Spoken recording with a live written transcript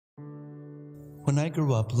When I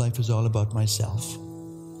grew up, life was all about myself.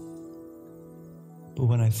 But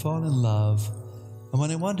when I fall in love, and when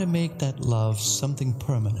I want to make that love something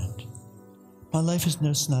permanent, my life is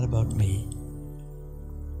just not about me.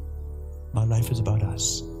 My life is about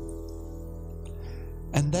us.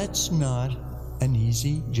 And that's not an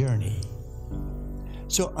easy journey.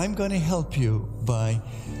 So I'm going to help you by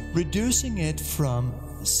reducing it from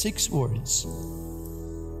 6 words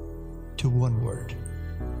to 1 word.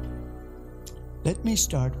 Let me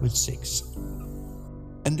start with 6.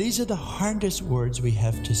 And these are the hardest words we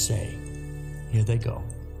have to say. Here they go.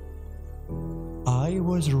 I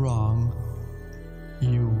was wrong,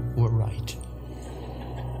 you were right.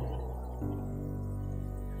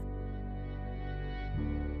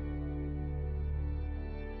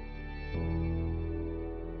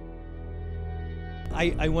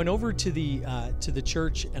 I went over to the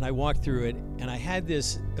church and I walked through it, and I had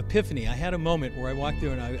this epiphany. I had a moment where I walked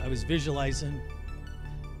through and I was visualizing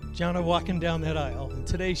Gianna walking down that aisle. And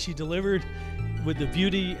today she delivered with the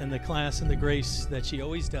beauty and the class and the grace that she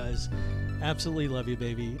always does. Absolutely love you,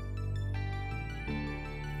 baby.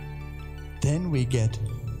 Then we get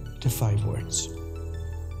to 5 words.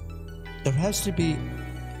 There has to be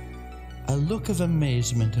a look of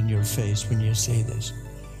amazement on your face when you say this.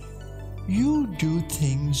 You do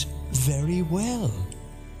things very well.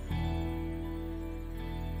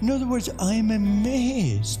 In other words, I'm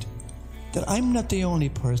amazed that I'm not the only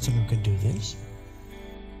person who can do this.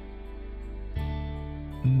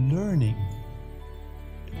 Learning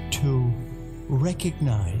to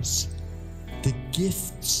recognize the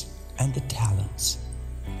gifts and the talents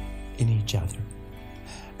in each other,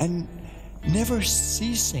 and never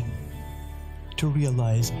ceasing to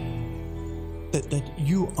realize that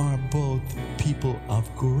you are both people of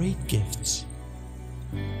great gifts,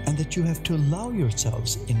 and that you have to allow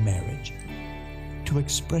yourselves in marriage to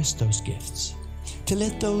express those gifts, to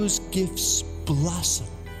let those gifts blossom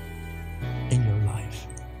in your life,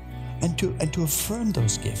 and to affirm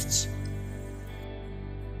those gifts.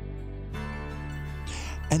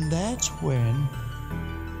 And that's when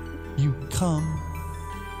you come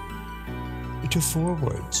to 4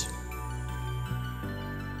 words.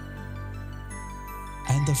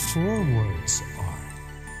 And the 4 words are,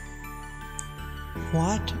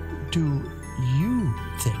 what do you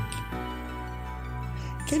think?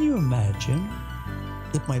 Can you imagine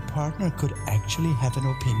that my partner could actually have an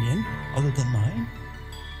opinion other than mine?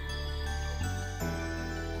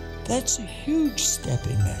 That's a huge step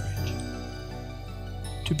in marriage,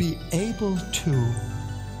 to be able to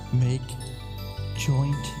make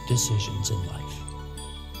joint decisions in life.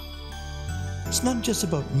 It's not just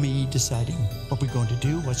about me deciding what we're going to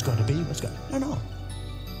do, what's going to be, no.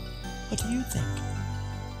 What do you think?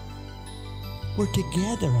 We're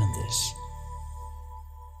together on this.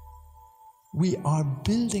 We are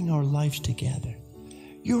building our lives together.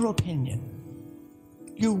 Your opinion,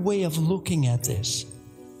 your way of looking at this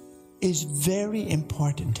is very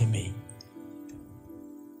important to me.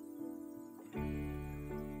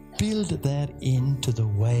 Build that into the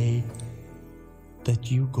way that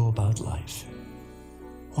you go about life.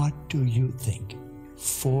 What do you think?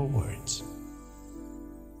 4 words.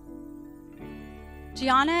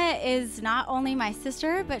 Gianna is not only my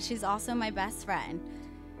sister, but she's also my best friend.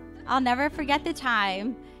 I'll never forget the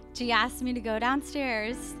time she asked me to go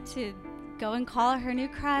downstairs to go and call her new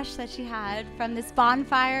crush that she had from this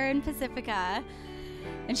bonfire in Pacifica.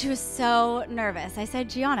 And she was so nervous. I said,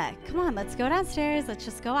 Gianna, come on, let's go downstairs. Let's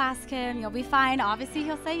just go ask him. You'll be fine. Obviously,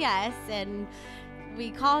 he'll say yes. And we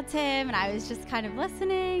called him, and I was just kind of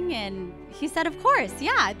listening. And he said, of course,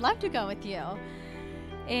 yeah, I'd love to go with you.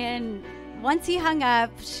 And once he hung up,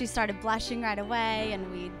 she started blushing right away, and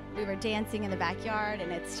we were dancing in the backyard.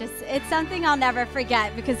 And it's something I'll never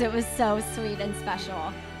forget because it was so sweet and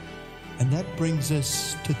special. And that brings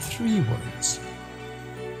us to 3 words.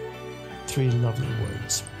 3 lovely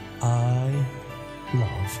words. I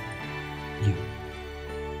love you.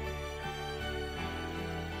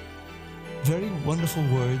 Very wonderful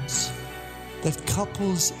words that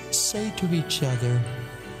couples say to each other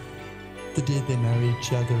the day they marry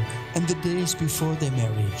each other and the days before they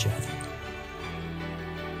marry each other.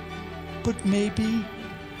 But maybe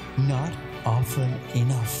not often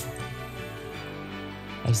enough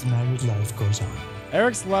as married life goes on.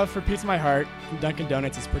 Eric's love for Pizza My Heart from Dunkin'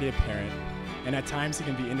 Donuts is pretty apparent, and at times he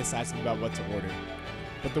can be indecisive about what to order.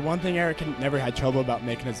 But the one thing Eric never had trouble about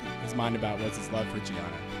making his mind about was his love for Gianna.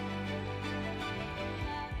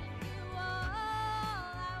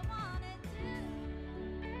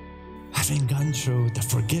 Having gone through the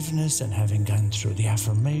forgiveness and having gone through the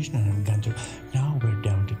affirmation and having gone through, now we're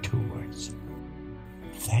down to 2 words.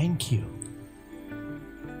 Thank you.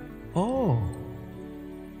 Oh,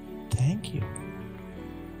 thank you.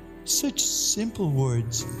 Such simple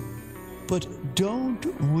words, but don't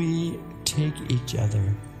we take each other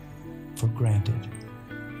for granted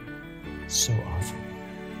so often?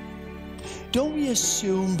 Don't we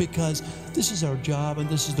assume because this is our job and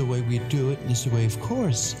this is the way we do it and this is the way, of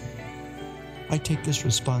course, I take this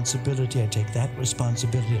responsibility, I take that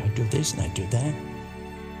responsibility, I do this and I do that.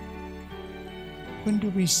 When do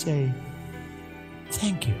we say,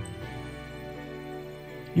 thank you?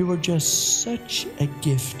 You are just such a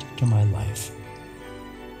gift to my life.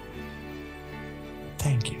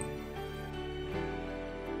 Thank you.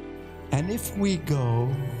 And if we go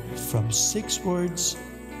from 6 words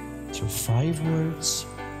through 5 words,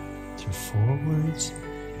 through 4 words,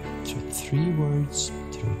 through 3 words,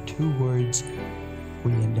 through 2 words,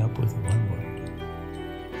 we end up with 1 word.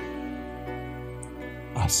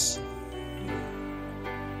 Us.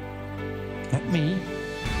 Not me.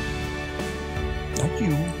 Not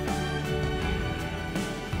you.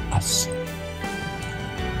 Us.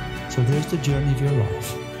 So there's the journey of your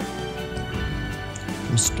life.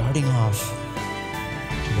 From starting off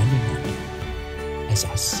to ending up as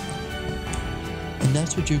us. And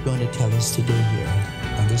that's what you're going to tell us today here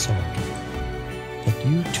on this altar. That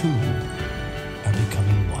you too are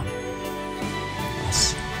becoming one.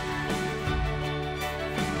 Us.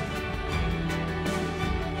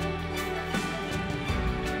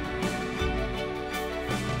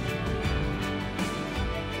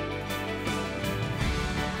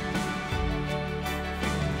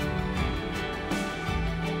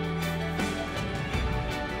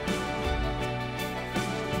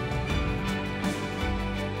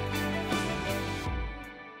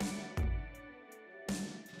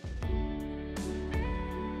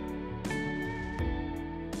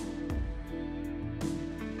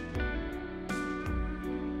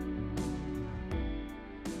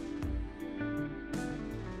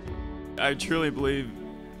 I truly believe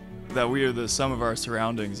that we are the sum of our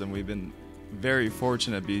surroundings, and we've been very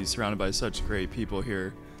fortunate to be surrounded by such great people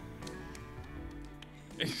here.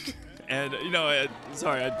 And, you know,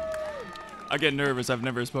 sorry, I get nervous. I've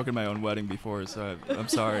never spoken at my own wedding before, so I'm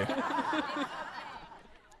sorry.